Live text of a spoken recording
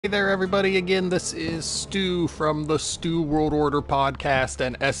Hey there, everybody. Again, this is Stu from the Stu World Order podcast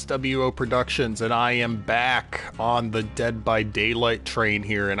and SWO Productions, and I am back on the Dead by Daylight train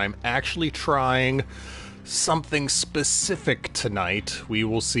here, and I'm actually trying something specific tonight. We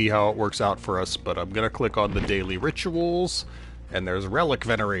will see how it works out for us, but I'm going to click on the daily rituals, and there's Relic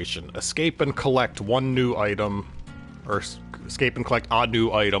Veneration. Escape and collect one new item, or escape and collect a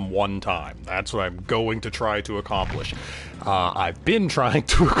new item one time. That's what I'm going to try to accomplish. I've been trying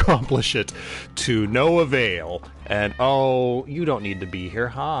to accomplish it to no avail. And, oh, you don't need to be here.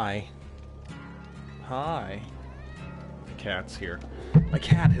 Hi. Hi. The cat's here. My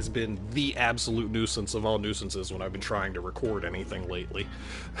cat has been the absolute nuisance of all nuisances when I've been trying to record anything lately.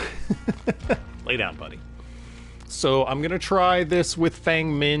 Lay down, buddy. So I'm going to try this with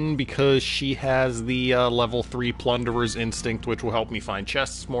Fang Min because she has the level 3 Plunderer's Instinct, which will help me find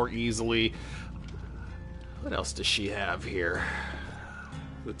chests more easily. What else does she have here?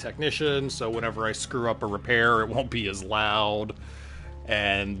 The Technician, so whenever I screw up a repair, it won't be as loud.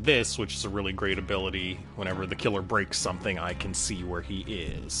 And this, which is a really great ability, whenever the killer breaks something, I can see where he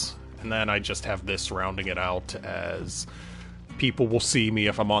is. And then I just have this rounding it out as people will see me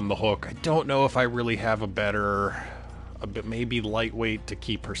if I'm on the hook. I don't know if I really have a bit maybe lightweight to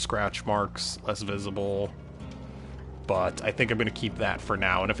keep her scratch marks less visible, but I think I'm going to keep that for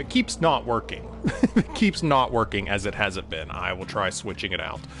now. And if it keeps not working, if it keeps not working as it hasn't been, I will try switching it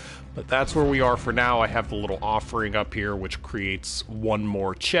out. But that's where we are for now. I have the little offering up here, which creates one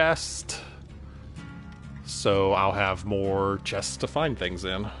more chest, so I'll have more chests to find things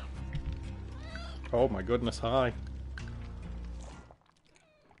in. Oh my goodness, hi.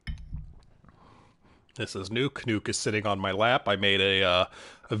 This is Nuke. Nuke is sitting on my lap. I made a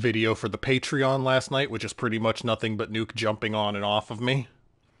video for the Patreon last night, which is pretty much nothing but Nuke jumping on and off of me.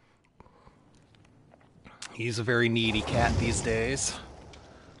 He's a very needy cat these days.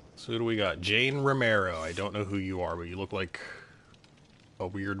 So who do we got? Jane Romero. I don't know who you are, but you look like a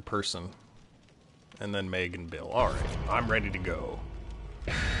weird person. And then Meg and Bill. Alright, I'm ready to go.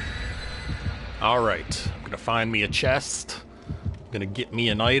 Alright, I'm gonna find me a chest. I'm gonna get me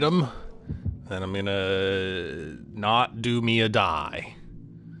an item. Then I'm gonna not do me a die.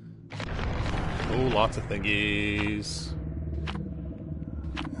 Oh, lots of thingies.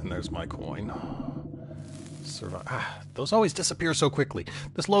 And there's my coin. Survive. Those always disappear so quickly.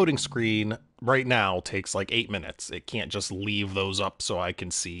 This loading screen right now takes like 8 minutes. It can't just leave those up so I can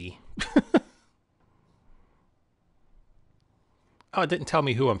see. Oh, it didn't tell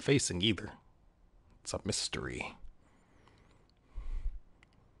me who I'm facing either. It's a mystery.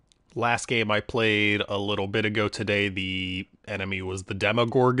 Last game I played a little bit ago today, the enemy was the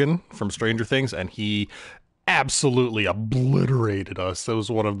Demogorgon from Stranger Things, and he absolutely obliterated us. It was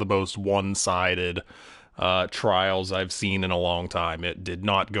one of the most one-sided trials I've seen in a long time. It did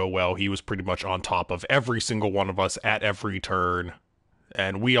not go well. He was pretty much on top of every single one of us at every turn,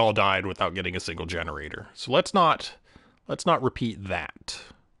 and we all died without getting a single generator. So let's not repeat that.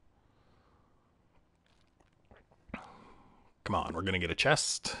 Come on, we're gonna get a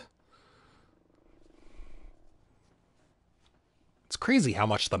chest. It's crazy how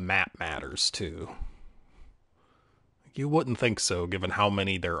much the map matters, too. You wouldn't think so, given how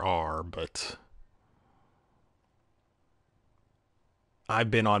many there are, but I've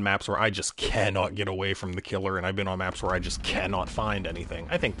been on maps where I just cannot get away from the killer, and I've been on maps where I just cannot find anything.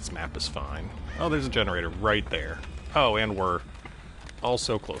 I think this map is fine. Oh, there's a generator right there. Oh, and we're all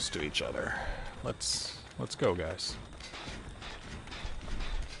so close to each other. Let's go, guys.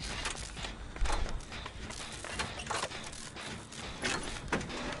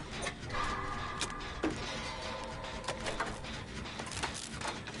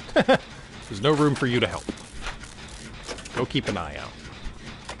 There's no room for you to help. Go keep an eye out.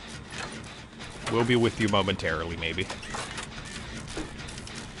 We'll be with you momentarily, maybe.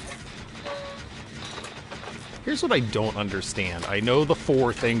 Here's what I don't understand. I know the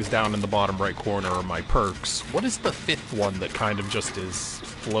 4 things down in the bottom right corner are my perks. What is the 5th one that kind of just is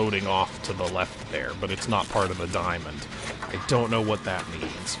floating off to the left there, but it's not part of the diamond? I don't know what that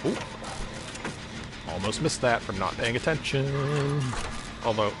means. Ooh. Almost missed that from not paying attention.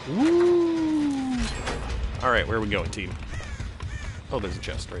 Although, woo! Alright, where are we going, team? Oh, there's a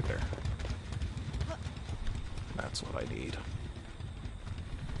chest right there. That's what I need.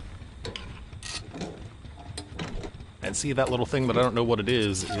 And see that little thing that I don't know what it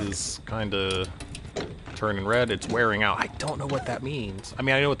is kinda turning red. It's wearing out. I don't know what that means. I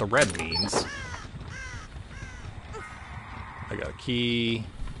mean, I know what the red means. I got a key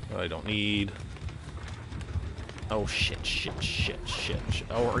that I don't need. Oh, shit.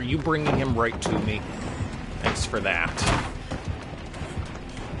 Oh, are you bringing him right to me? Thanks for that.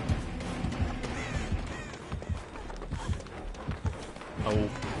 Oh.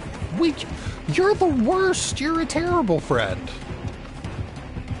 Wait, you're the worst! You're a terrible friend!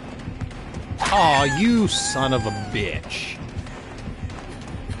 Aw, you son of a bitch.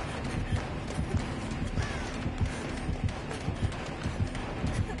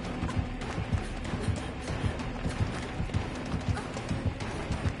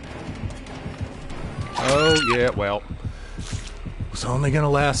 Oh, yeah, well. It's only gonna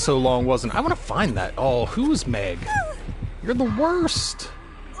last so long, wasn't it? I want to find that. Oh, who's Meg? You're the worst.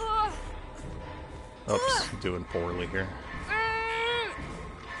 Oops, doing poorly here.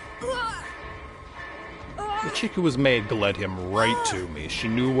 The chick who was made to lead him right to me. She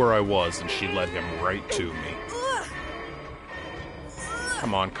knew where I was, and she led him right to me.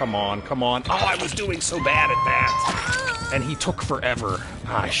 Come on, come on, come on. Oh, I was doing so bad at that. And he took forever.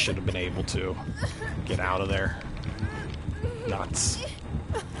 I should have been able to get out of there. Nuts.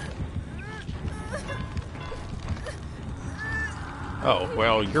 Oh,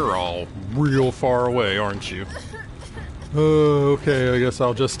 well, you're all real far away, aren't you? Oh, okay, I guess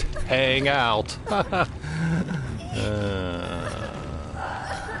I'll just hang out.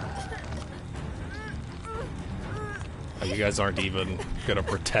 Oh, you guys aren't even gonna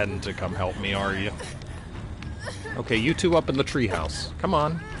pretend to come help me, are you? Okay, you two up in the treehouse. Come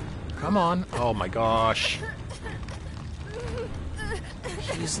on. Come on. Oh my gosh.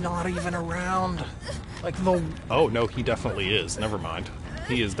 He's not even around. Like the... Oh, no, he definitely is. Never mind.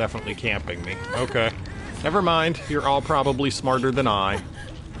 He is definitely camping me. Okay. Never mind. You're all probably smarter than I.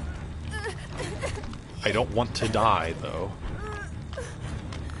 I don't want to die, though.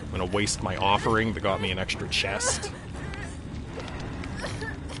 I'm gonna waste my offering that got me an extra chest.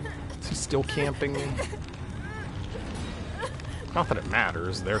 Is he still camping me? Not that it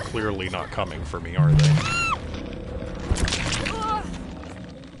matters. They're clearly not coming for me, are they?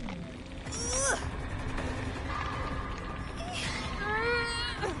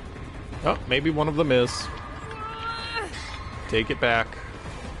 Oh, maybe one of them is. Take it back.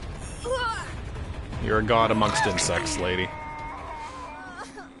 You're a god amongst insects, lady.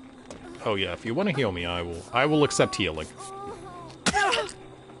 Oh yeah, if you want to heal me, I will accept healing.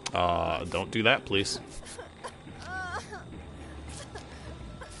 Don't do that, please.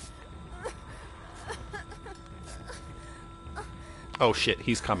 Oh shit,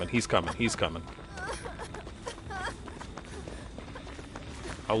 he's coming, he's coming, he's coming.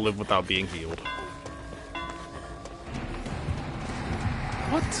 I'll live without being healed.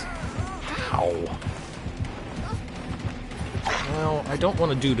 What? How? Well, I don't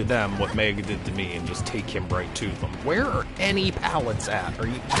want to do to them what Meg did to me and just take him right to them. Where are any pallets at? Are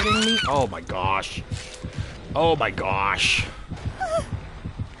you kidding me? Oh my gosh. Oh my gosh.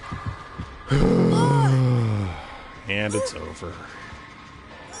 And it's over.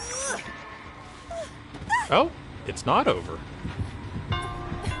 Oh, it's not over.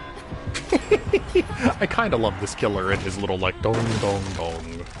 I kind of love this killer and his little, like, dong, dong,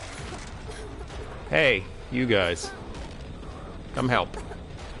 dong. Hey, you guys. Come help.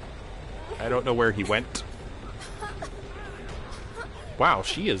 I don't know where he went. Wow,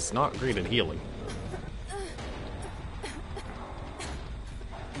 she is not great at healing.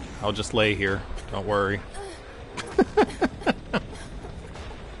 I'll just lay here. Don't worry.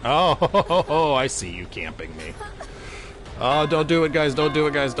 Oh, I see you camping me. Oh, don't do it, guys. Don't do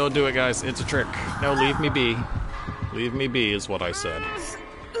it, guys. Don't do it, guys. It's a trick. No, leave me be. Leave me be is what I said.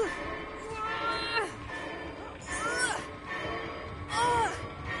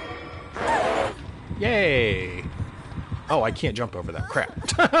 Yay! Oh, I can't jump over that. Crap.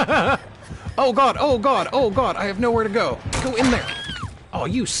 Oh, God. Oh, God. Oh, God. I have nowhere to go. Go in there. Oh,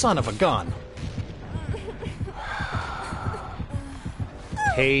 you son of a gun.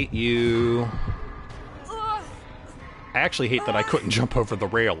 Hate you. I actually hate that I couldn't jump over the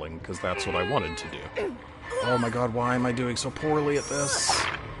railing, because that's what I wanted to do. Oh my god, why am I doing so poorly at this?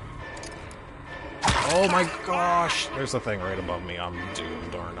 Oh my gosh! There's a thing right above me. I'm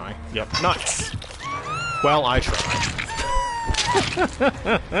doomed, aren't I? Yep, nuts! Well, I tried.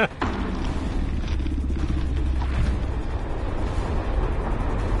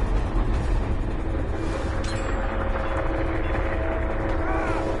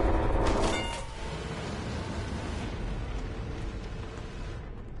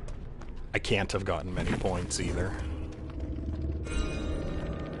 I can't have gotten many points either.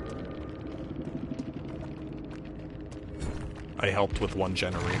 I helped with one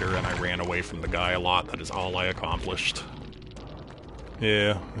generator and I ran away from the guy a lot. That is all I accomplished.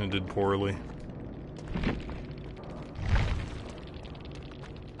 Yeah, I did poorly.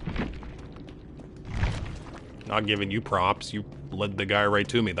 Not giving you props. You led the guy right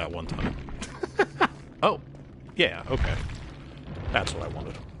to me that one time. Oh, yeah, okay. That's what I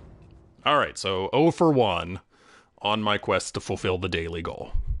wanted. Alright, so 0 for 1 on my quest to fulfill the daily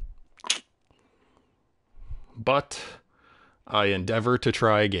goal. But I endeavor to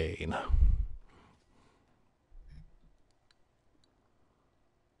try again.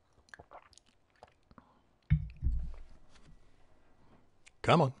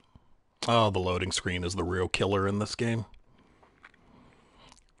 Come on. Oh, the loading screen is the real killer in this game.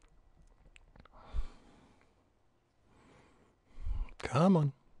 Come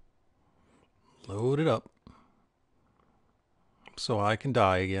on. Load it up. So I can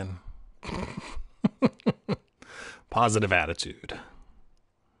die again. Positive attitude.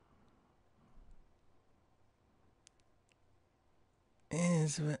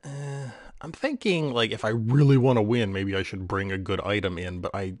 I'm thinking, like, if I really want to win, maybe I should bring a good item in,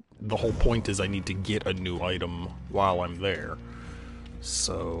 but the whole point is I need to get a new item while I'm there.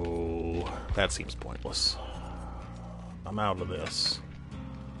 So that seems pointless. I'm out of this.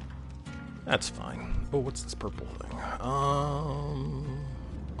 That's fine. Oh, what's this purple thing?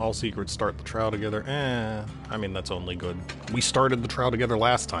 All secrets start the trial together. I mean, that's only good. We started the trial together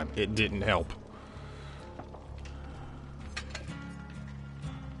last time. It didn't help.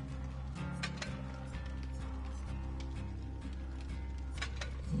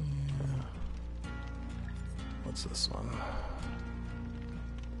 What's this one?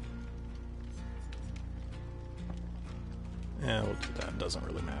 Yeah, we'll do that. Doesn't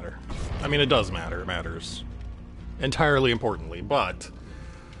really matter. I mean, it does matter. It matters entirely importantly, but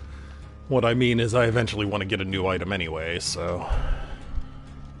what I mean is I eventually want to get a new item anyway, so...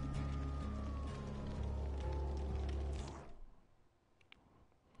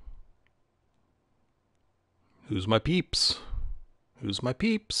 Who's my peeps? Who's my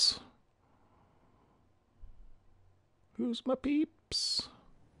peeps? Who's my peeps?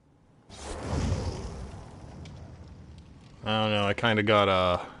 I don't know, I kind of got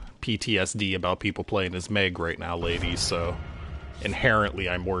a PTSD about people playing as Meg right now, ladies, so inherently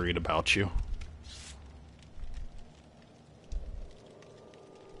I'm worried about you.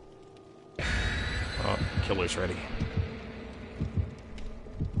 Oh, killer's ready.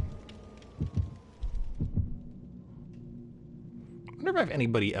 I wonder if I have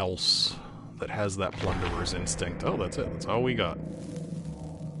anybody else that has that plunderer's instinct. Oh, that's it. That's all we got.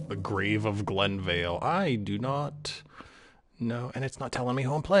 The Grave of Glenvale. I do not know, and it's not telling me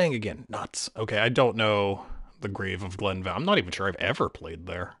who I'm playing again. Nuts. Okay, I don't know the Grave of Glenvale. I'm not even sure I've ever played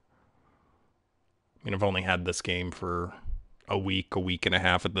there. I mean, I've only had this game for a week and a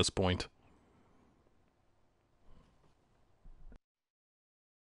half at this point.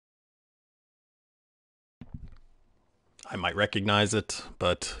 I might recognize it,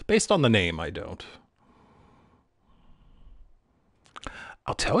 but based on the name, I don't.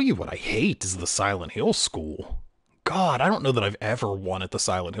 I'll tell you what I hate is the Silent Hill School. God, I don't know that I've ever won at the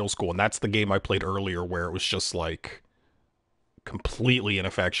Silent Hill School, and that's the game I played earlier where it was just, like, completely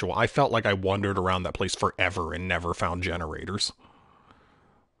ineffectual. I felt like I wandered around that place forever and never found generators.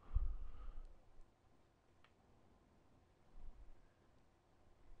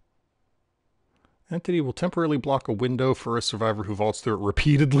 Entity will temporarily block a window for a survivor who vaults through it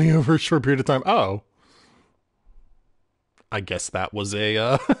repeatedly over a short period of time. Oh. I guess that was a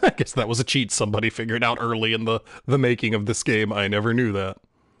I guess that was a cheat somebody figured out early in the making of this game. I never knew that.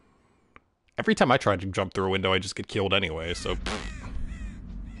 Every time I try to jump through a window, I just get killed anyway, so...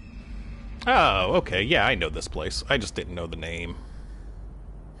 Oh, okay, yeah, I know this place. I just didn't know the name.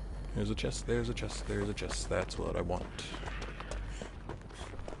 There's a chest, there's a chest, there's a chest. That's what I want.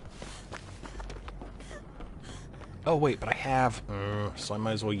 Oh, wait, but I have... so I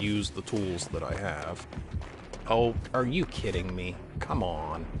might as well use the tools that I have. Oh, are you kidding me? Come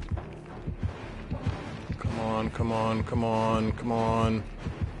on. Come on, come on, come on, come on.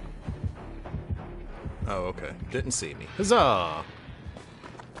 Oh, okay. Didn't see me. Huzzah!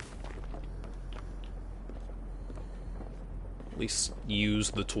 At least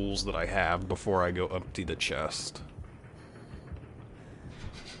use the tools that I have before I go empty the chest.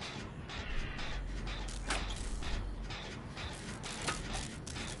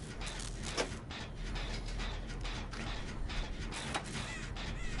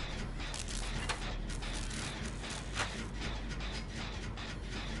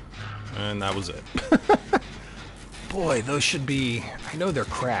 And that was it. Boy, those should be... I know they're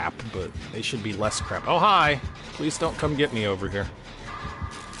crap, but they should be less crap. Oh, hi! Please don't come get me over here.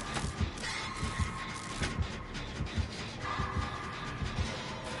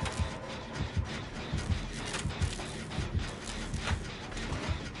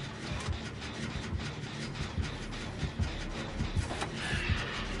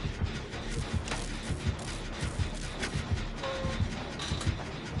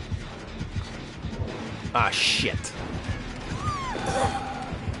 Ah, shit.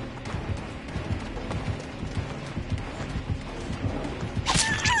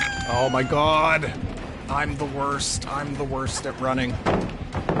 Oh my god. I'm the worst. I'm the worst at running.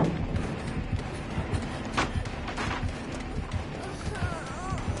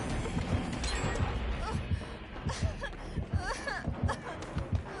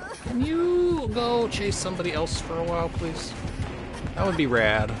 Can you go chase somebody else for a while, please? That would be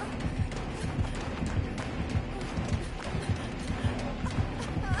rad.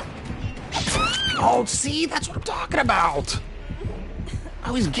 Oh, see? That's what I'm talking about! I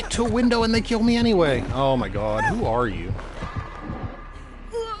always get to a window and they kill me anyway. Oh my god, who are you?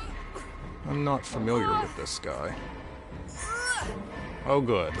 I'm not familiar with this guy. Oh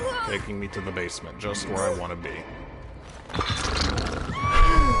good, taking me to the basement, just where I want to be.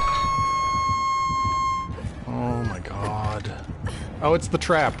 Oh my god. Oh, it's the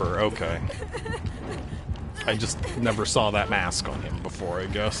Trapper, okay. I just never saw that mask on him before, I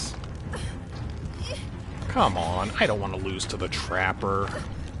guess. Come on, I don't want to lose to the Trapper.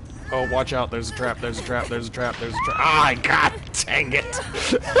 Oh, watch out, there's a trap, there's a trap, there's a trap, there's a trap. Ah, god dang it!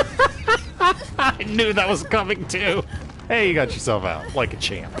 I knew that was coming too. Hey, you got yourself out, like a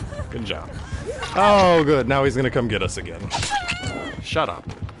champ. Good job. Oh, good, now he's gonna come get us again. Shut up.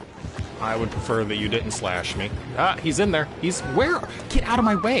 I would prefer that you didn't slash me. Ah, he's in there. He's where? Get out of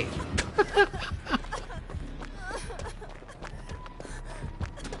my way.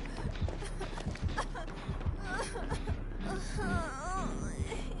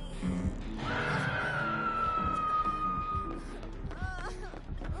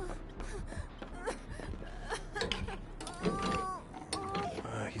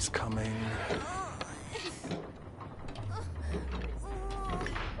 He's coming.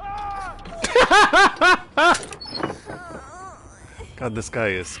 God, this guy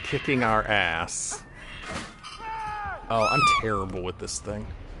is kicking our ass. Oh, I'm terrible with this thing.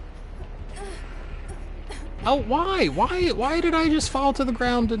 Oh, why? Why did I just fall to the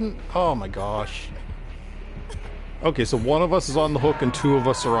ground and... Oh my gosh. Okay, so one of us is on the hook and two of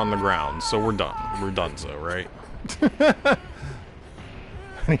us are on the ground, so we're done. We're donezo, right?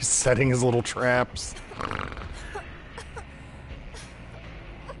 And he's setting his little traps.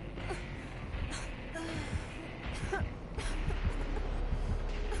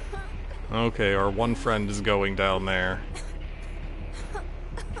 Okay, our one friend is going down there.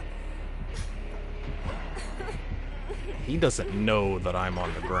 He doesn't know that I'm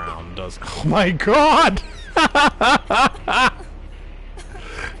on the ground, does... Oh my god!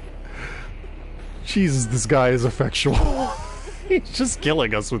 Jesus, this guy is effectual. He's just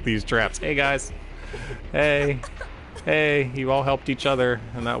killing us with these traps. Hey, guys. Hey. Hey, you all helped each other,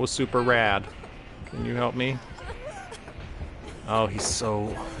 and that was super rad. Can you help me? Oh, he's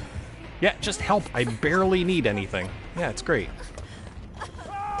so... Yeah, just help. I barely need anything. Yeah, it's great.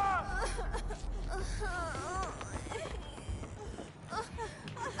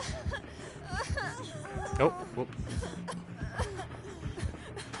 Oh, whoop.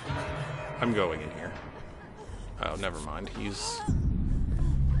 I'm going in here. Oh, never mind. He's...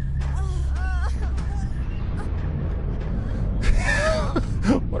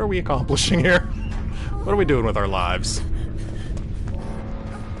 What are we accomplishing here? What are we doing with our lives?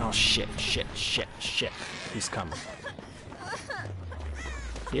 Oh, shit, shit, shit, shit. He's coming.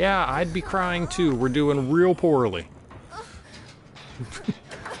 Yeah, I'd be crying too. We're doing real poorly.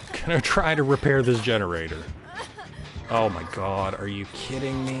 Gonna try to repair this generator. Oh my god, are you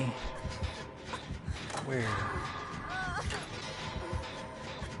kidding me? Where?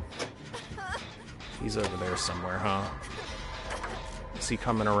 He's over there somewhere, huh? Is he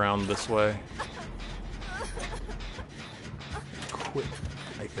coming around this way? Quit.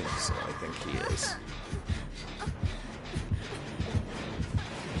 I think so. I think he is.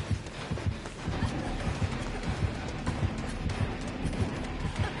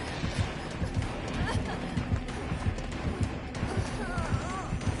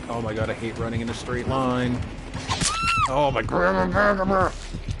 Oh my god, I hate running in a straight line. Oh my god.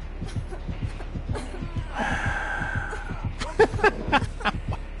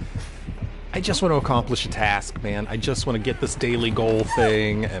 I just want to accomplish a task, man. I just want to get this daily goal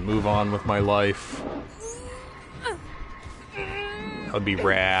thing and move on with my life. That would be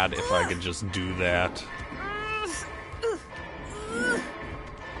rad if I could just do that.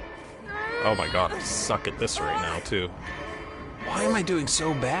 Oh my god, I suck at this right now, too. Why am I doing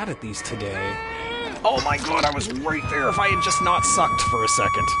so bad at these today? Oh my god, I was right there if I had just not sucked for a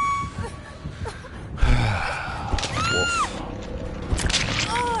second. Woof.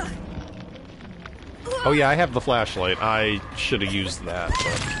 Oh yeah, I have the flashlight. I should have used that,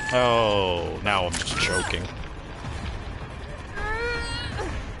 but... Oh, now I'm just choking.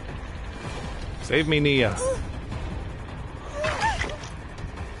 Save me, Nia.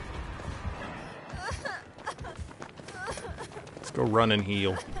 Let's go run and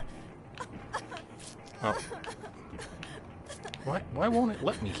heal. Oh. Why won't it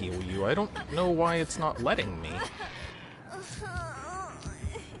let me heal you? I don't know why it's not letting me.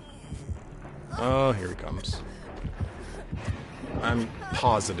 Oh, here he comes. I'm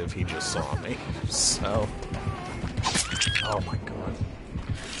positive he just saw me, so... Oh my god.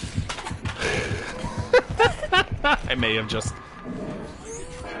 I may have just...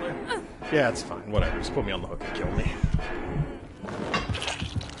 Yeah, it's fine. Whatever. Just put me on the hook and kill me.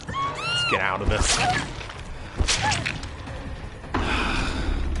 Let's get out of this.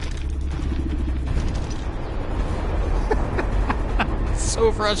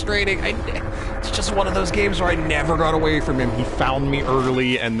 So frustrating. It's just one of those games where I never got away from him. He found me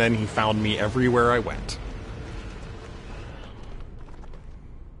early, and then he found me everywhere I went.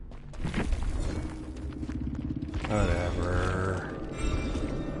 Whatever.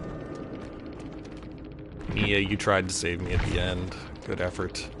 Nia, you tried to save me at the end. Good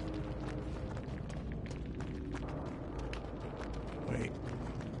effort. Wait.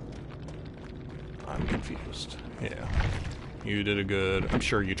 I'm confused. Yeah. You did a good... I'm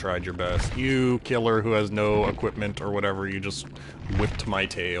sure you tried your best. You, killer who has no equipment or whatever, you just whipped my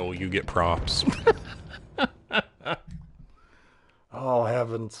tail. You get props. Oh,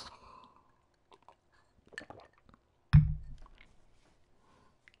 heavens.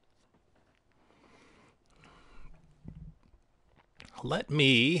 Let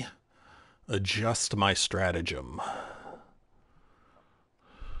me adjust my stratagem.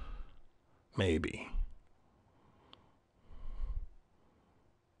 Maybe.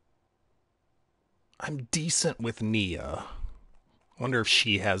 I'm decent with Nia. Wonder if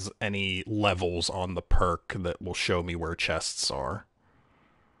she has any levels on the perk that will show me where chests are.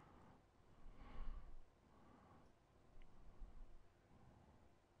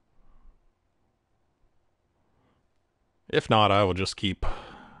 If not, I will just keep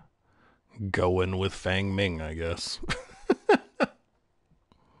going with Fang Ming, I guess.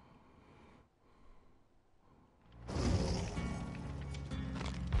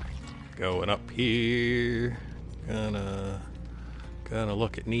 Going up here. Gonna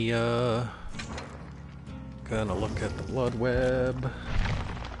look at Nia. Gonna look at the blood web.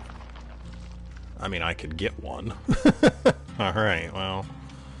 I mean, I could get one. Alright, well.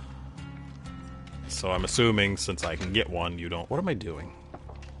 So I'm assuming since I can get one, you don't... What am I doing?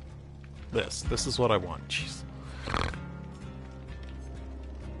 This is what I want. Jeez.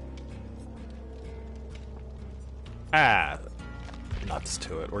 Ah, nuts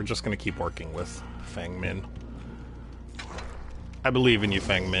to it. We're just gonna keep working with Fang Min. I believe in you,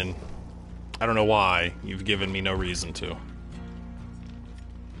 Fang Min. I don't know why. You've given me no reason to.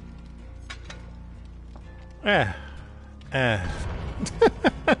 Yeah,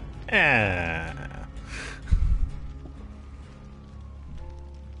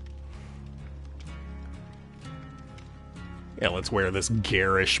 let's wear this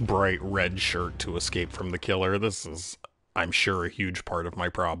garish, bright red shirt to escape from the killer. This is, I'm sure, a huge part of my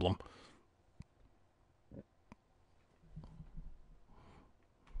problem.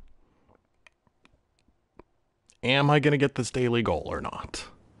 Am I going to get this daily goal or not?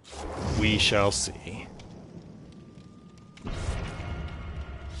 We shall see.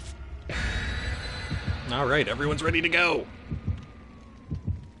 Alright, everyone's ready to go.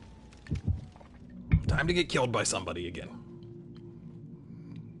 Time to get killed by somebody again.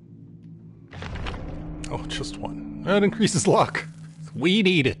 Oh, just one. That increases luck. We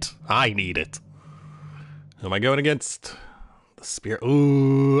need it. I need it. Who am I going against? The spirit.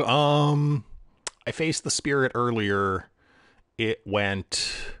 Ooh, I faced the spirit earlier. It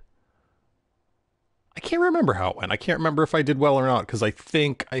went... I can't remember how it went. I can't remember if I did well or not, because I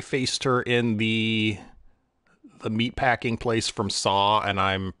think I faced her in the meatpacking place from Saw, and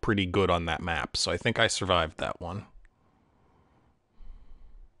I'm pretty good on that map, so I think I survived that one.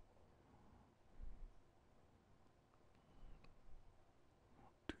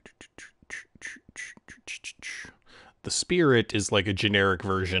 The spirit is like a generic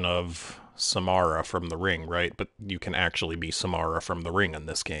version of Samara from The Ring, right? But you can actually be Samara from The Ring in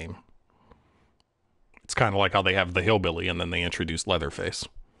this game. It's kind of like how they have the hillbilly and then they introduce Leatherface.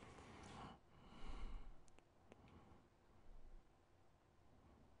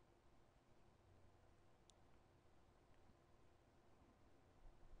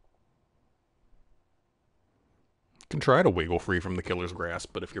 can try to wiggle free from the killer's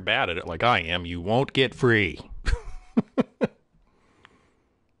grasp, but if you're bad at it like I am, you won't get free.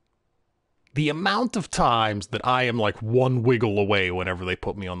 The amount of times that I am like one wiggle away whenever they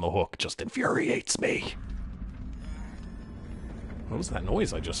put me on the hook just infuriates me. What was that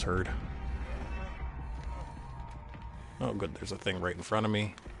noise I just heard? Oh, good. There's a thing right in front of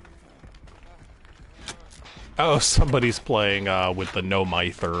me. Oh, somebody's playing with the No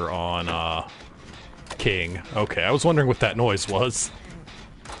Mither on King. Okay, I was wondering what that noise was.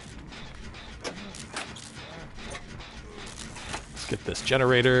 Let's get this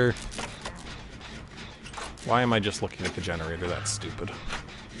generator. Why am I just looking at the generator? That's stupid.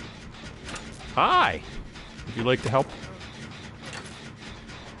 Hi! Would you like to help?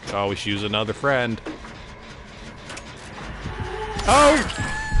 Could always use another friend. Oh!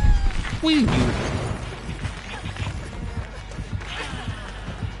 Will you?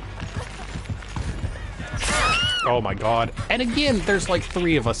 Oh my god. And again, there's like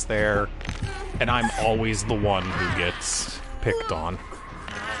 3 of us there, and I'm always the one who gets picked on.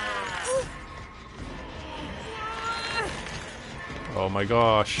 Oh my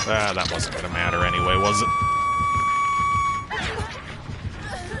gosh. Ah, that wasn't gonna matter anyway, was it?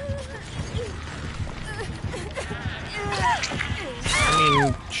 I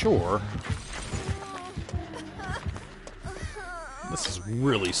mean, sure. This is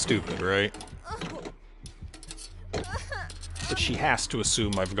really stupid, right? But she has to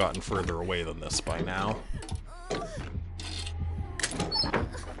assume I've gotten further away than this by now.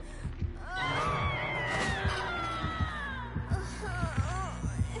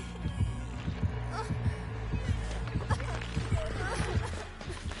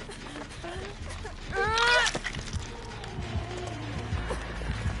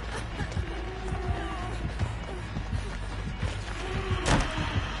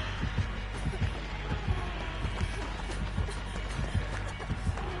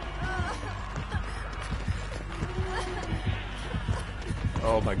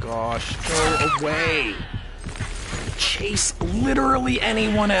 Oh my gosh, go away! Chase literally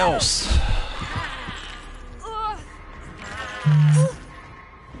anyone else!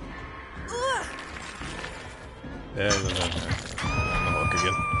 There's on the hook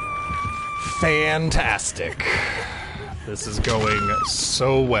again. Fantastic! This is going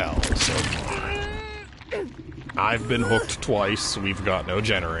so well so far. I've been hooked twice, we've got no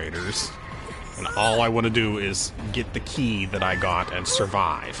generators. And all I want to do is get the key that I got and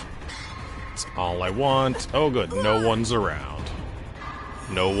survive. That's all I want. Oh good, no one's around.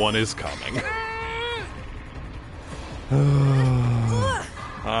 No one is coming.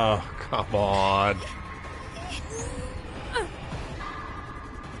 Oh, come on.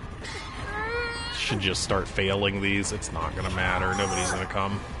 Should just start failing these. It's not gonna matter. Nobody's gonna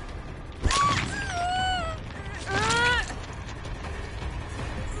come.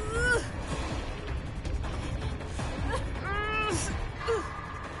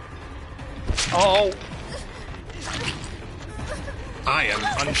 Oh! I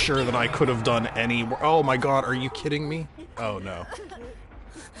am unsure that I could have done any... Oh my god, are you kidding me? Oh no.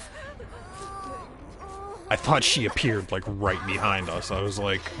 I thought she appeared, like, right behind us. I was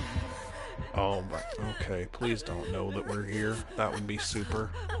like... Oh, okay, please don't know that we're here. That would be super.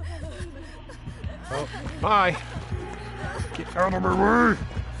 Oh, bye! Get out of my way!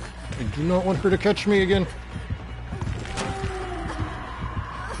 I do not want her to catch me again.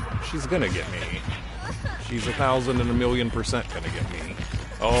 She's gonna get me. She's 1,000,000,000% gonna get me.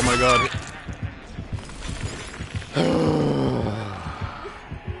 Oh my god.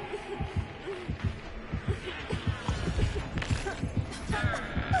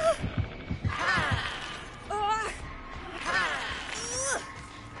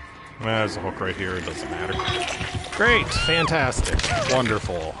 There's a hook right here, it doesn't matter. Great, fantastic,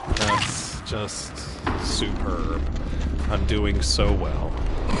 wonderful. That's just superb. I'm doing so well.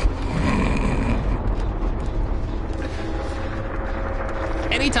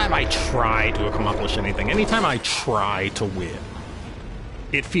 Anytime I try to accomplish anything, anytime I try to win,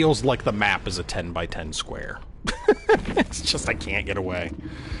 it feels like the map is a 10 by 10 square. It's just I can't get away.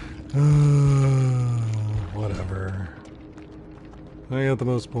 Whatever. I got the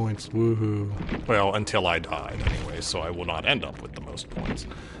most points. Woohoo. Well, until I died anyway, so I will not end up with the most points.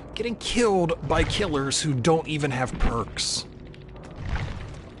 Getting killed by killers who don't even have perks.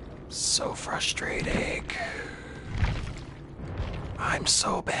 So frustrating. I'm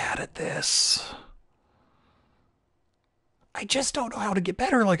so bad at this. I just don't know how to get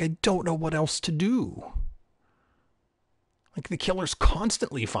better. Like, I don't know what else to do. Like, the killers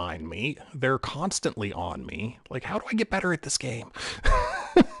constantly find me. They're constantly on me. Like, how do I get better at this game?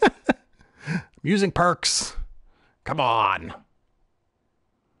 I'm using perks. Come on.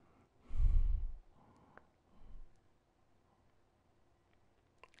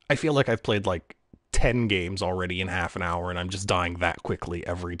 I feel like I've played like 10 games already in half an hour and I'm just dying that quickly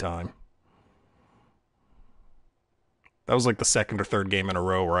every time. That was like the second or third game in a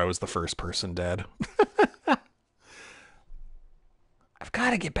row where I was the first person dead. I've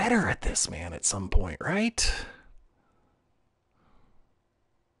got to get better at this, man, at some point, right?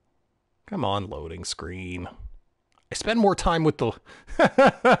 Come on, loading screen. I spend more time with the...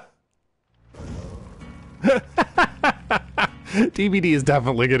 DVD is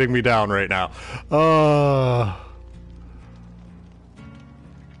definitely getting me down right now.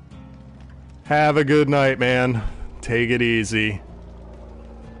 Have a good night, man. Take it easy.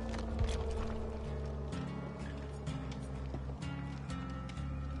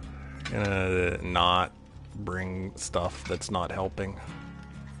 Gonna not bring stuff that's not helping.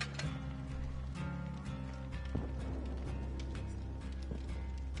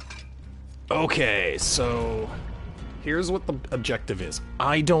 Okay, so here's what the objective is.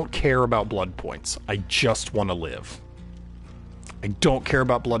 I don't care about blood points. I just want to live. I don't care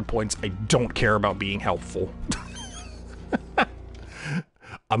about blood points. I don't care about being helpful.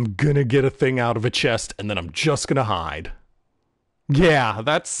 I'm gonna get a thing out of a chest and then I'm just gonna hide. Yeah,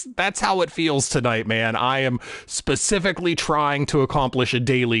 that's how it feels tonight, man. I am specifically trying to accomplish a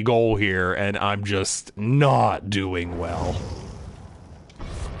daily goal here and I'm just not doing well.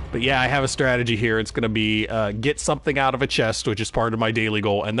 But yeah, I have a strategy here. It's going to be get something out of a chest, which is part of my daily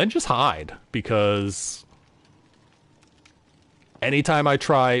goal, and then just hide. Because anytime I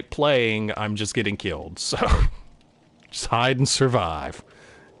try playing, I'm just getting killed. So just hide and survive.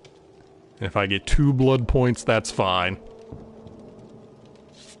 And if I get 2 blood points, that's fine.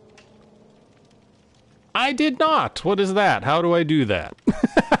 I did not. What is that? How do I do that?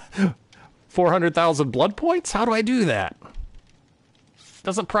 400,000 blood points? How do I do that?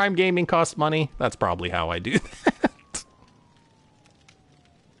 Doesn't Prime Gaming cost money? That's probably how I do that.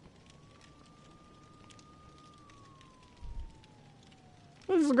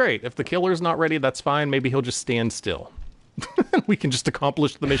 This is great. If the killer's not ready, that's fine. Maybe he'll just stand still. We can just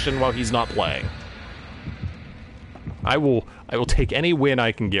accomplish the mission while he's not playing. I will take any win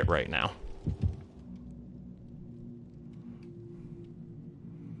I can get right now.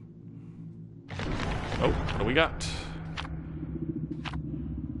 Oh, what do we got?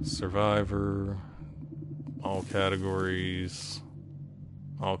 Survivor, all categories.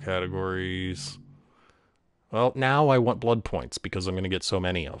 Well, now I want blood points because I'm going to get so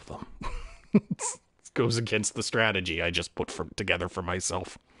many of them. This goes against the strategy I just put together for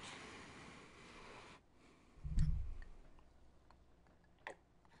myself.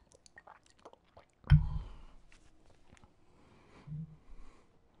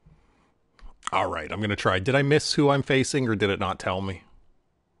 All right, I'm going to try. Did I miss who I'm facing or did it not tell me?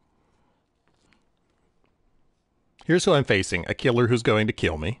 Here's who I'm facing. A killer who's going to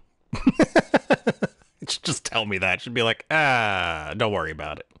kill me. It should just tell me that. It should be like, don't worry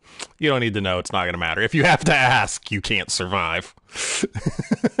about it. You don't need to know. It's not going to matter. If you have to ask, you can't survive.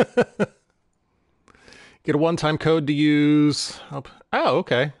 Get a one-time code to use. Oh,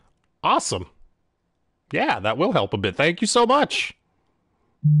 okay. Awesome. Yeah, that will help a bit. Thank you so much.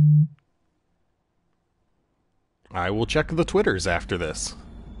 I will check the Twitters after this.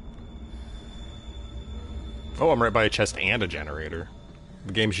 Oh, I'm right by a chest and a generator.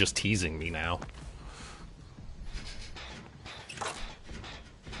 The game's just teasing me now.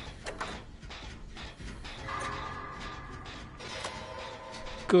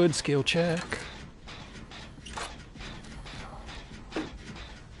 Good skill check.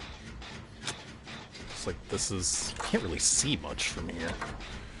 It's like this is... I can't really see much from here.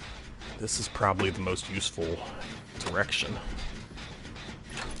 This is probably the most useful direction.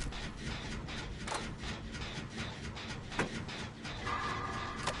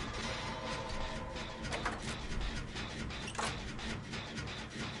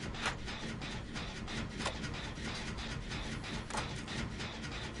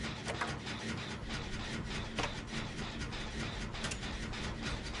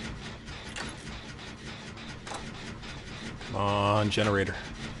 Come on, generator.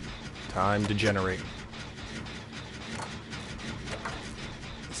 Time to generate.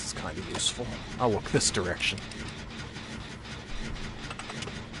 This is kind of useful. I'll look this direction.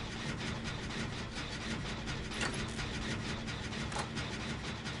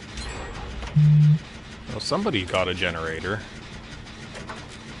 Well, somebody got a generator.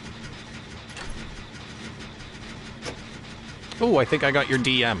 Oh, I think I got your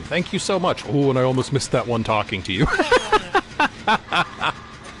DM. Thank you so much. Oh, and I almost missed that one talking to you.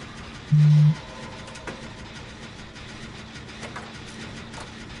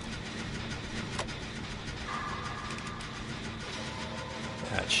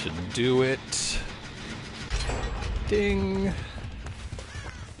 That should do it. Ding.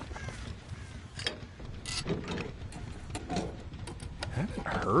 Haven't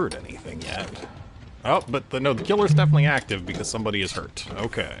heard anything yet. Oh, but no, the killer's definitely active because somebody is hurt.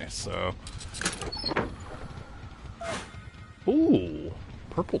 Okay, so... Ooh,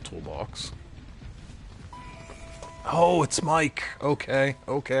 purple toolbox. Oh, it's Mike. Okay,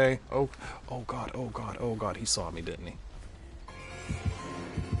 okay. Oh god, oh god, oh god. He saw me, didn't he?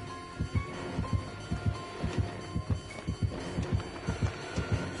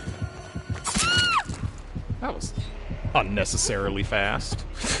 That was unnecessarily fast.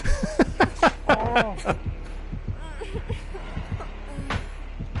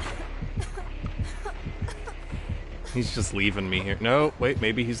 He's just leaving me here. No, wait,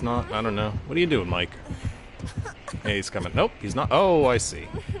 maybe he's not. I don't know. What are you doing, Mike? Hey, he's coming. Nope, he's not. Oh, I see.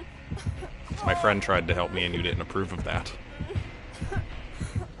 My friend tried to help me and you didn't approve of that.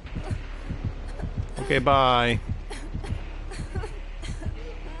 Okay, bye.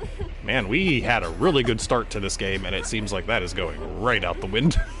 Man, we had a really good start to this game, and it seems like that is going right out the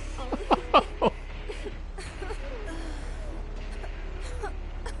window.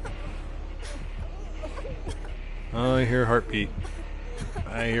 Oh, I hear a heartbeat.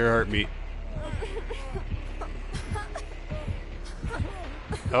 I hear a heartbeat.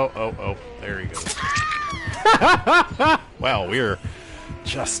 Oh, there he goes. Well, we're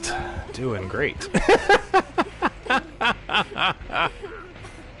just doing great.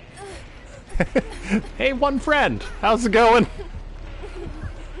 Hey, one friend, how's it going?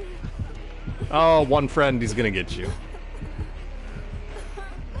 Oh, one friend, he's gonna get you.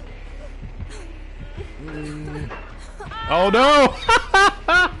 Oh no!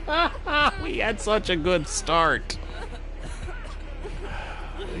 We had such a good start.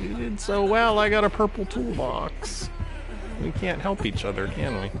 You did so well, I got a purple toolbox. We can't help each other,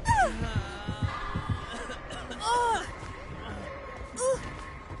 can we?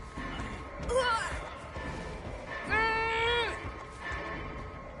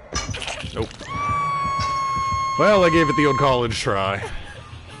 Nope. Well, I gave it the old college try.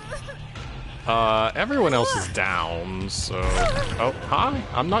 Everyone else is down, so... Oh, hi.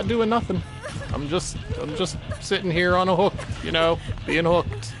 I'm not doing nothing. I'm just sitting here on a hook, you know, being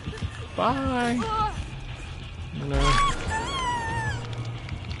hooked. Bye. You know.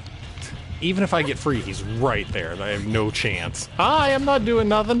 Even if I get free, he's right there. I have no chance. Hi, I'm not doing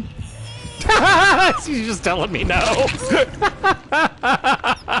nothing. He's just telling me no.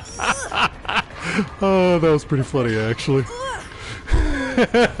 Oh, that was pretty funny, actually.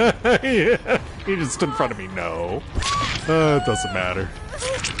 Yeah, he just stood in front of me. No. It doesn't matter.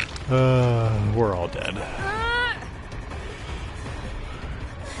 We're all dead.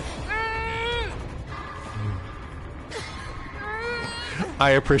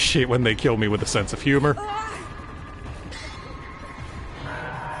 I appreciate when they kill me with a sense of humor.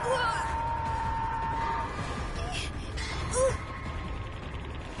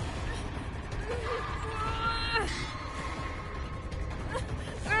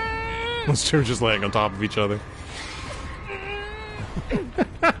 Those two are just laying on top of each other.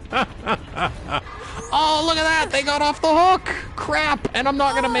 Oh, look at that! They got off the hook! Crap! And I'm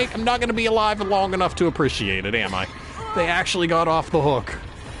not gonna be alive long enough to appreciate it, am I? They actually got off the hook.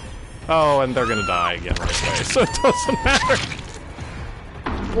 Oh, and they're gonna die again right away, so it doesn't matter.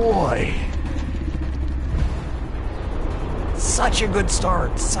 Boy. Such a good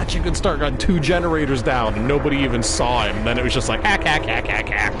start. Such a good start. Got 2 generators down and nobody even saw him. Then it was just like, hack, hack, hack, hack,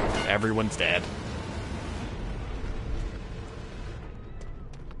 hack. Everyone's dead.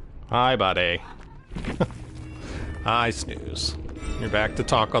 Hi, buddy. Hi, Snooze. You're back to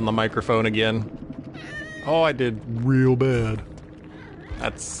talk on the microphone again. Oh, I did real bad.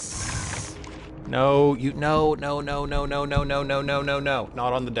 That's... No, you... No. Not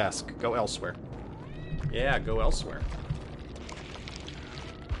on the desk. Go elsewhere. Yeah, go elsewhere.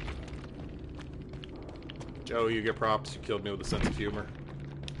 Joe, you get props. You killed me with a sense of humor.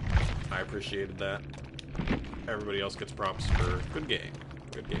 I appreciated that. Everybody else gets props for good game.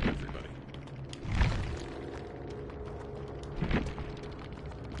 Good game, everybody.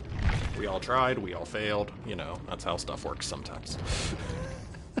 We all tried, we all failed. You know, that's how stuff works sometimes.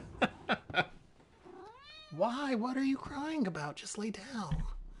 Why? What are you crying about? Just lay down.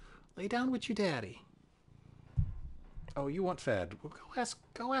 Lay down with your daddy. Oh, you want fed? Well,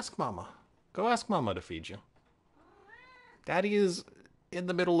 go ask Mama. Go ask Mama to feed you. Daddy is in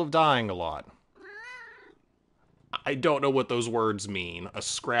the middle of dying a lot. I don't know what those words mean. A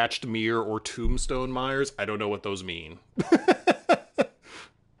scratched mirror or tombstone Myers? I don't know what those mean.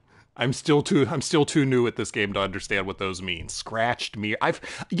 I'm still too new at this game to understand what those mean. Scratched mirror.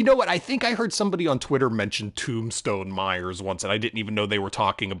 You know what? I think I heard somebody on Twitter mention Tombstone Myers once, and I didn't even know they were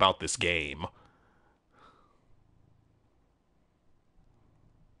talking about this game.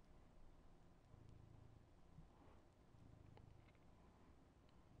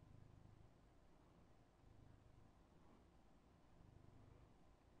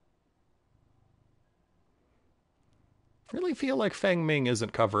 Really feel like Feng Ming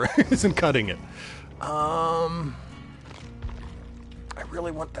isn't cutting it. I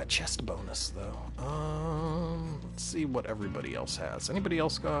really want that chest bonus though. Let's see what everybody else has. Anybody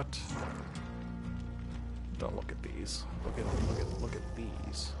else got? Don't look at these. Look at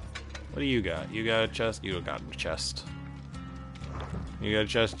these. What do you got? You got a chest? You got a chest. You got a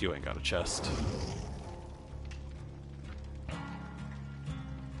chest? You ain't got a chest.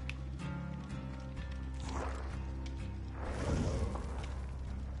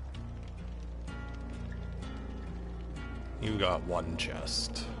 You got one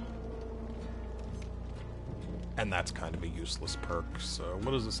chest. And that's kind of a useless perk, so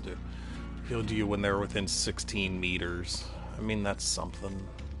what does this do? Heal to you when they're within 16 meters. I mean, that's something.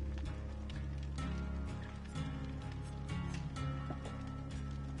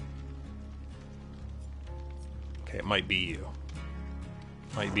 Okay, it might be you.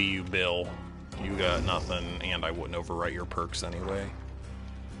 Might be you, Bill. You got nothing, and I wouldn't overwrite your perks anyway.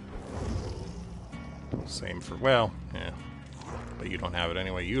 Same for, well, yeah. But you don't have it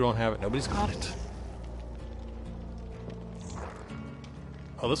anyway. You don't have it. Nobody's got it.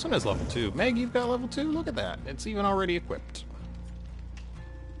 Oh, this one has level 2. Meg, you've got level 2? Look at that. It's even already equipped.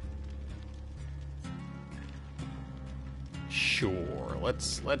 Sure.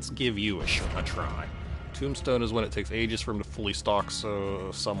 Let's give you a try. Tombstone is when it takes ages for him to fully stalk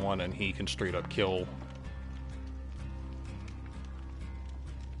someone and he can straight up kill.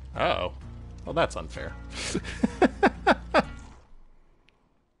 Uh-oh. Well, that's unfair.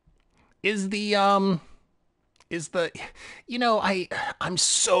 You know, I'm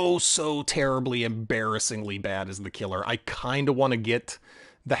so terribly embarrassingly bad as the killer. I kind of want to get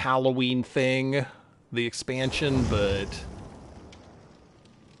the Halloween thing, the expansion, but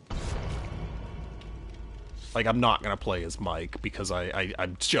like, I'm not gonna play as Mike because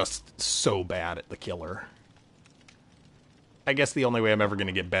I'm just so bad at the killer. I guess the only way I'm ever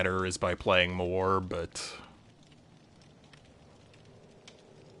gonna get better is by playing more, but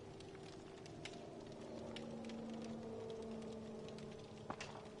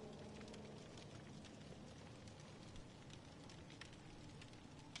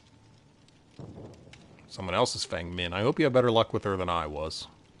someone else is Feng Min. I hope you have better luck with her than I was.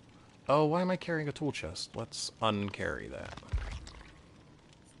 Oh, why am I carrying a tool chest? Let's uncarry that.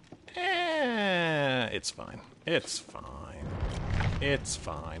 It's fine. It's fine. It's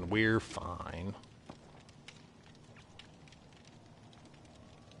fine. We're fine.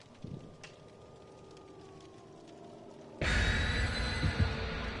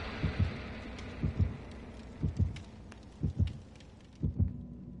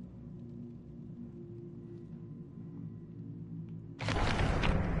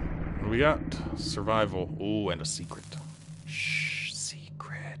 We got survival. Ooh, and a secret. Shh,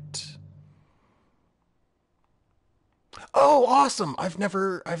 secret. Oh, awesome! I've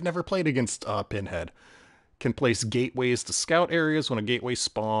never played against Pinhead. Can place gateways to scout areas when a gateway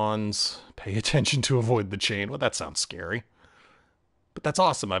spawns. Pay attention to avoid the chain. Well, that sounds scary. But that's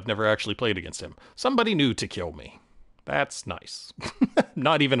awesome. I've never actually played against him. Somebody new to kill me. That's nice.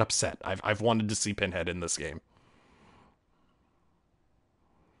 Not even upset. I've wanted to see Pinhead in this game.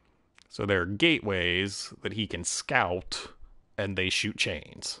 So there are gateways that he can scout, and they shoot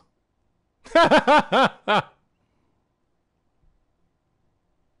chains.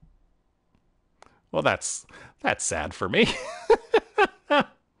 Well, that's sad for me.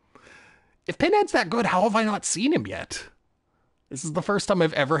 If Pinhead's that good, how have I not seen him yet? This is the first time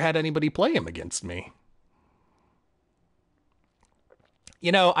I've ever had anybody play him against me.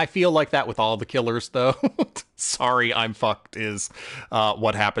 You know, I feel like that with all the killers, though. Sorry, I'm fucked is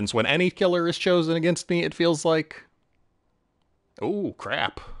what happens when any killer is chosen against me, it feels like. Oh,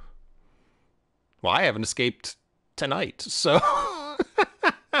 crap. Well, I haven't escaped tonight, so...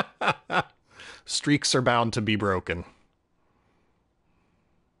 Streaks are bound to be broken.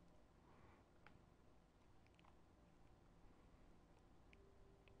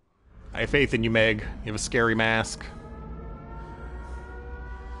 I have faith in you, Meg. You have a scary mask.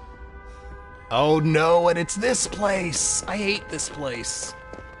 Oh no, and it's this place! I hate this place.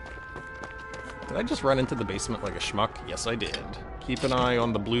 Did I just run into the basement like a schmuck? Yes, I did. Keep an eye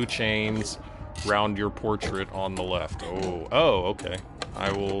on the blue chains round your portrait on the left. Oh, okay.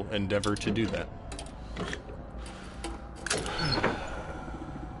 I will endeavor to do that.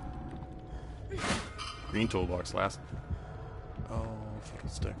 Green toolbox last. Oh,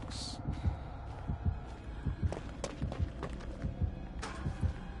 fiddlesticks.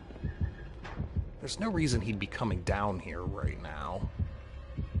 There's no reason he'd be coming down here right now.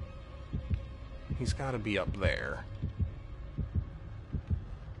 He's got to be up there.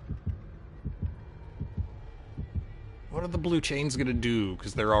 What are the blue chains gonna do?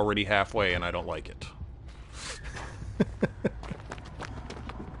 Because they're already halfway and I don't like it.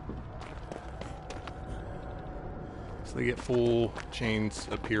 So they get full chains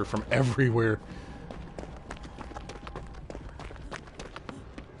appear from everywhere.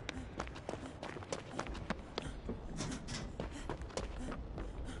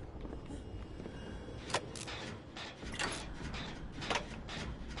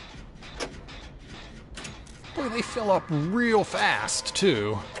 Boy, they fill up real fast,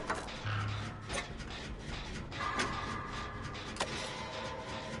 too.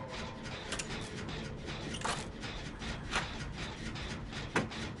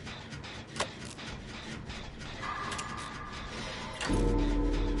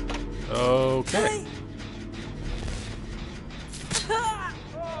 Okay.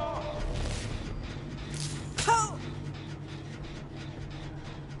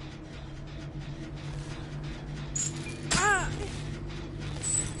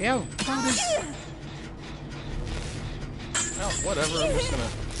 Yo, well, whatever, I'm just gonna...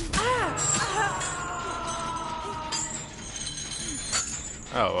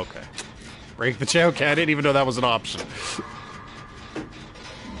 Oh, okay. Break the choke? I didn't even know that was an option.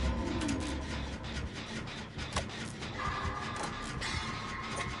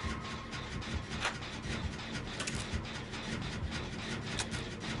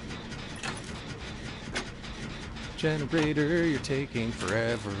 Generator, you're taking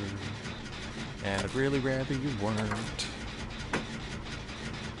forever, and I'd really rather you weren't.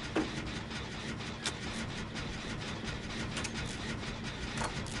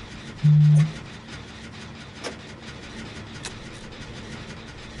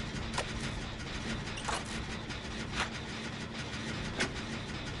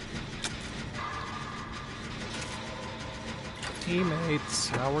 Teammates,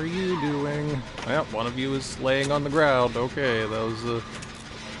 how are you doing? Well, one of you is laying on the ground. Okay, that was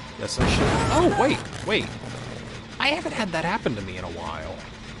Guess I should... Oh, wait. I haven't had that happen to me in a while.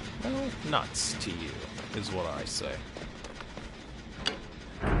 Well, nuts to you, is what I say.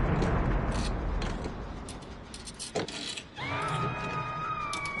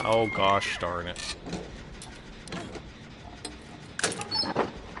 Oh, gosh darn it.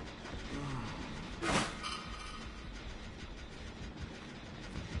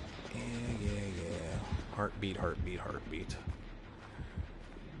 Heartbeat, heartbeat, heartbeat.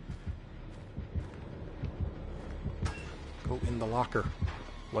 Go in the locker,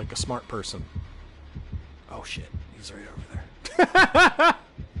 like a smart person. Oh shit, he's right over there.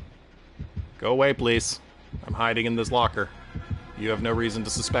 Go away, please. I'm hiding in this locker. You have no reason to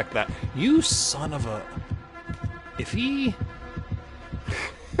suspect that. You son of a... If he...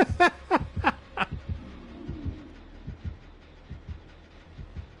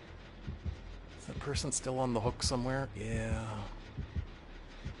 Person still on the hook somewhere? Yeah.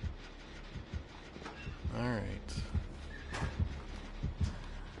 Alright.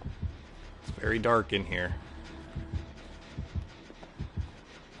 It's very dark in here.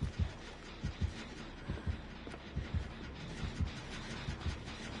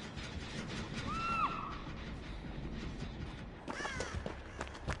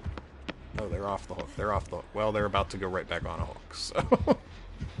 Oh, they're off the hook. They're off the hook. Well, they're about to go right back on a hook, so...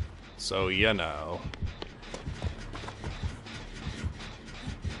 So, you know.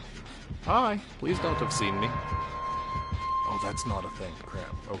 Hi, please don't have seen me. Oh, that's not a thing.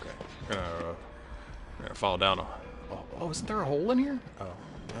 Crap. Okay. I'm gonna fall down a... Oh, isn't there a hole in here? Oh,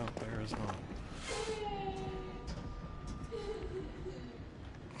 no, there is not.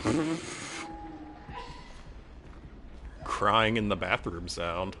 Crying in the bathroom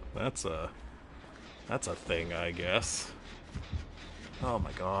sound. That's a thing, I guess. Oh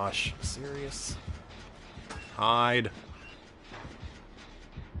my gosh, serious? Hide.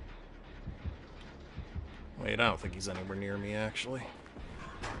 Wait, I don't think he's anywhere near me, actually.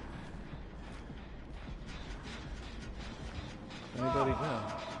 Anybody? No.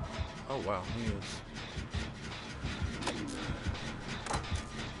 Oh wow, he is.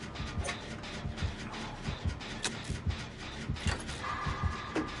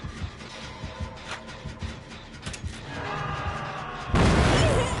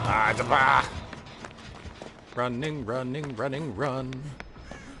 Running, running, running, run.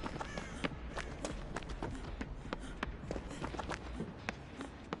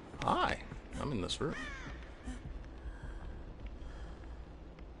 I'm in this room.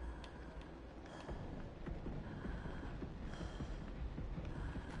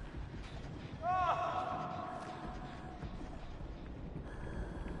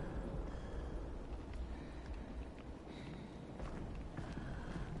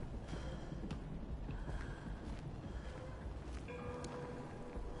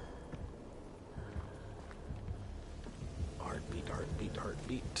 Heartbeat, heartbeat,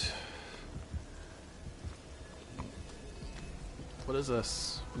 heartbeat. What is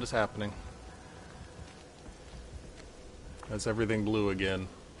this? What is happening? That's everything blue again.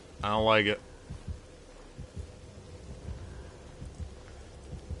 I don't like it.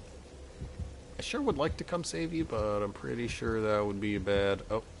 I sure would like to come save you, but I'm pretty sure that would be bad.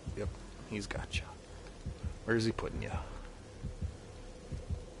 Oh, yep. He's got you. Where's he putting you?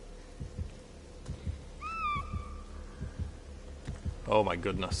 Oh my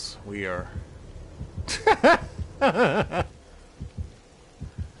goodness. We are...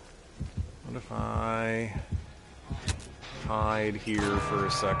 What if I hide here for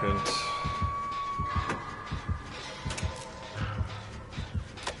a second?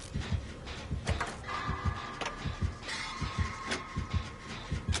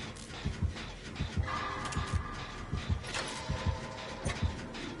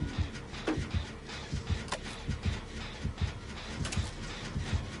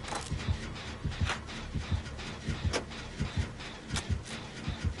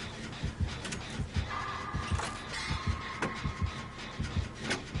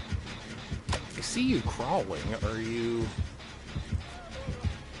 I see you crawling. Are you...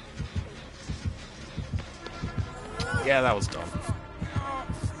 Yeah, that was dumb.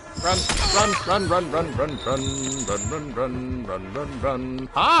 Run, run, run, run, run, run, run, run, run, run, run, run.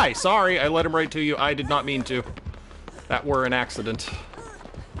 Hi! Sorry, I led him right to you. I did not mean to. That were an accident.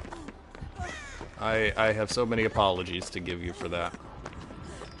 I have so many apologies to give you for that.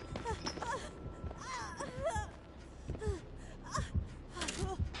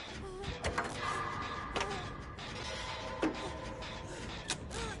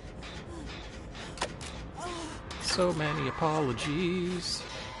 So many apologies.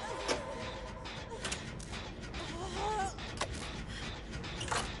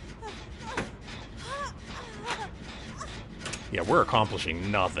 Yeah, we're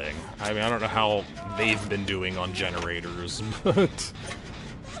accomplishing nothing. I mean, I don't know how they've been doing on generators, but...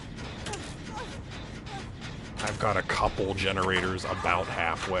 I've got a couple generators about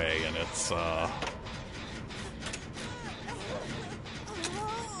halfway, and it's,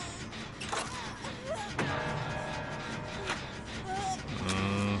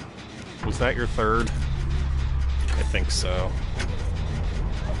 Was that your third? I think so.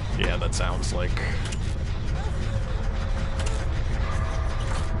 Yeah, that sounds like...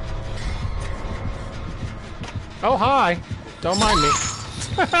 Oh, hi! Don't mind me.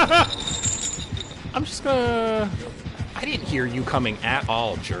 I'm just gonna... I didn't hear you coming at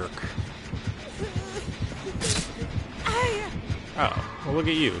all, jerk. Oh, well look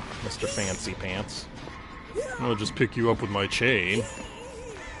at you, Mr. Fancy Pants. I'll just pick you up with my chain.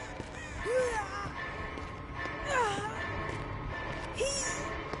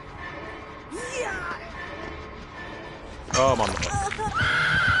 Oh, I'm on the hook.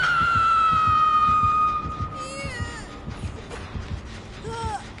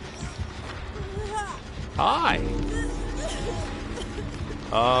 Hi!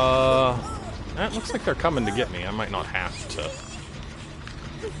 That looks like they're coming to get me. I might not have to.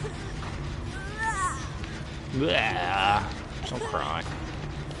 Blah. Don't cry.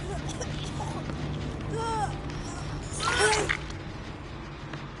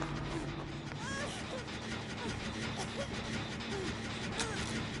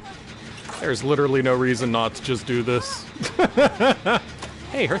 There's literally no reason not to just do this.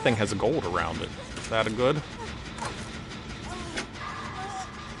 Hey, her thing has a gold around it. Is that a good?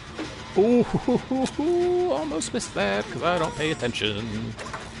 Ooh, almost missed that because I don't pay attention.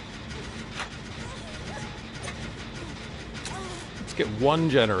 Let's get one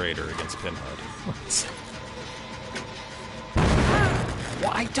generator against Pinhead.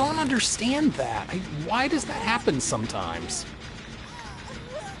 Well, I don't understand that. Why does that happen sometimes?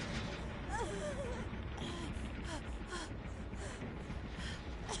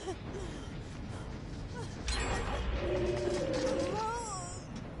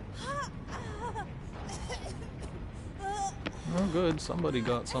 Oh, good. Somebody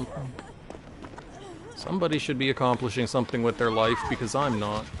got something. Somebody should be accomplishing something with their life because I'm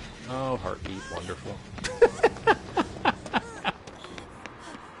not. Oh, heartbeat. Wonderful.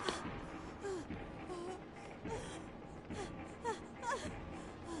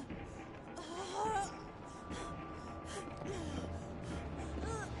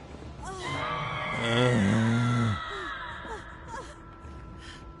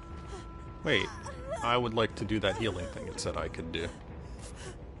 Wait, I would like to do that healing thing it said I could do.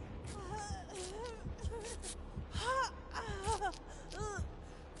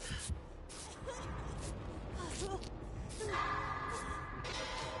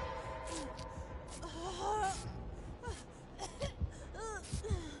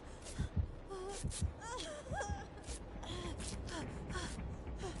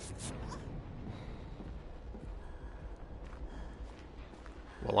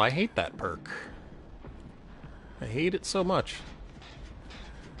 Well, I hate that perk. I hate it so much.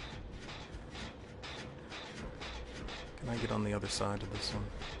 Can I get on the other side of this one?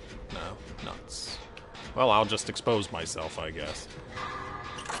 No, nuts. Well, I'll just expose myself, I guess.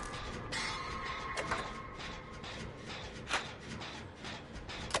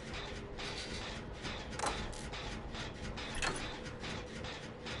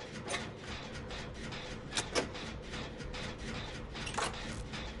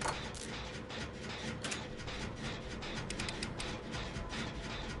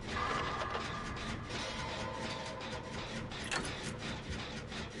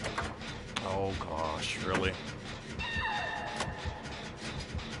 Oh gosh, really?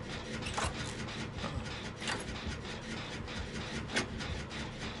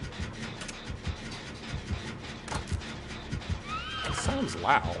 It sounds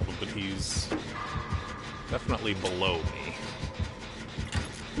loud, but he's definitely below me.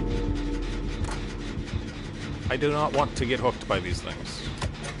 I do not want to get hooked by these things.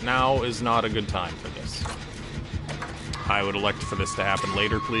 Now is not a good time for this. I would elect for this to happen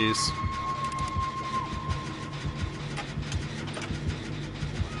later, please.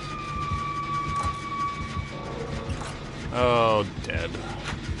 Oh, dead.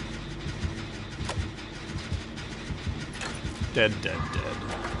 Dead, dead, dead.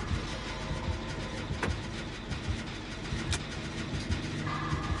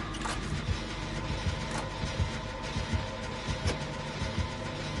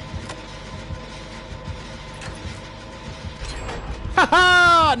 Ha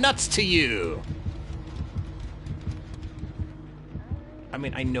ha! Nuts to you! I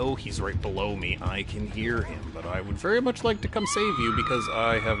mean, I know he's right below me. I can hear him, but I would very much like to come save you because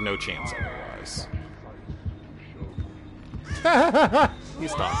I have no chance otherwise.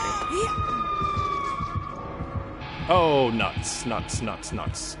 He's talking. Oh, nuts, nuts, nuts,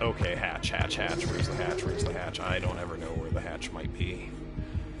 nuts. Okay, hatch, hatch, hatch. Where's the hatch? Where's the hatch? I don't ever know where the hatch might be.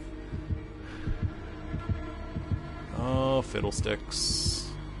 Oh, fiddlesticks.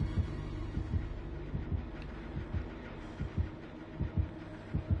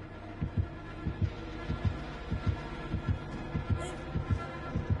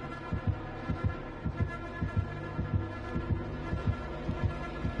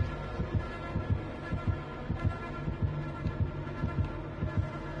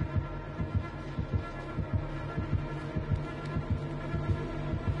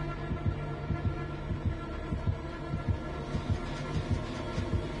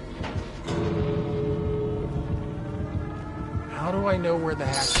 How do I know where the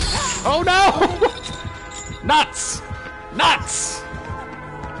hatch is? Oh no! Nuts! Nuts!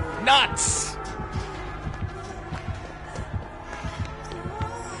 Nuts!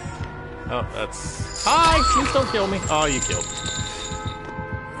 Oh, that's... Hi! Please don't kill me. Oh, you killed me.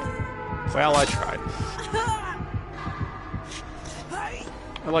 Well, I tried.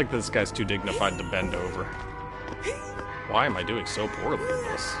 I like this guy's too dignified to bend over. Why am I doing so poorly in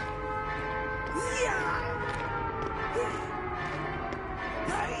this?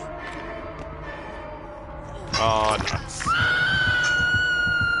 Oh, nuts.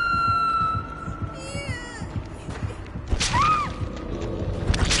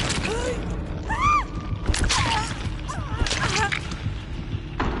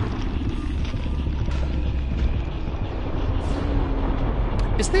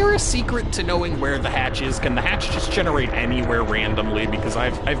 Is there a secret to knowing where the hatch is? Can the hatch just generate anywhere randomly? Because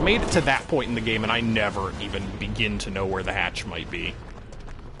I've made it to that point in the game and I never even begin to know where the hatch might be.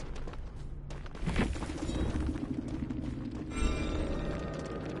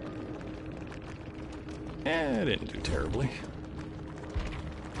 I didn't do terribly.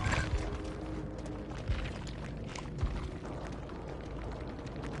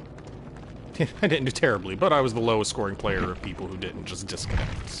 I didn't do terribly, but I was the lowest scoring player of people who didn't just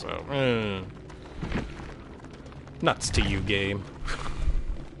disconnect, so... Nuts to you, game.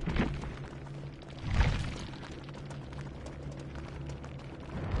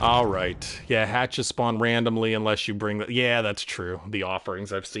 Alright. Yeah, hatches spawn randomly unless you bring the... Yeah, that's true. The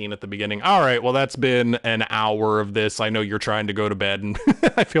offerings I've seen at the beginning. Alright, well that's been an hour of this. I know you're trying to go to bed and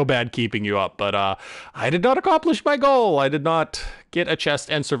I feel bad keeping you up, but I did not accomplish my goal. I did not get a chest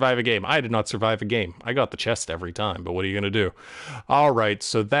and survive a game. I did not survive a game. I got the chest every time, but what are you going to do? All right,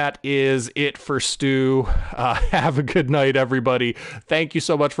 so that is it for Stu. Have a good night, everybody. Thank you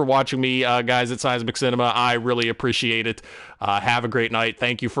so much for watching me, guys, at Seismic Cinema. I really appreciate it. Have a great night.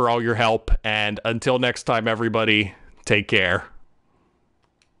 Thank you for all your help, and until next time, everybody, take care.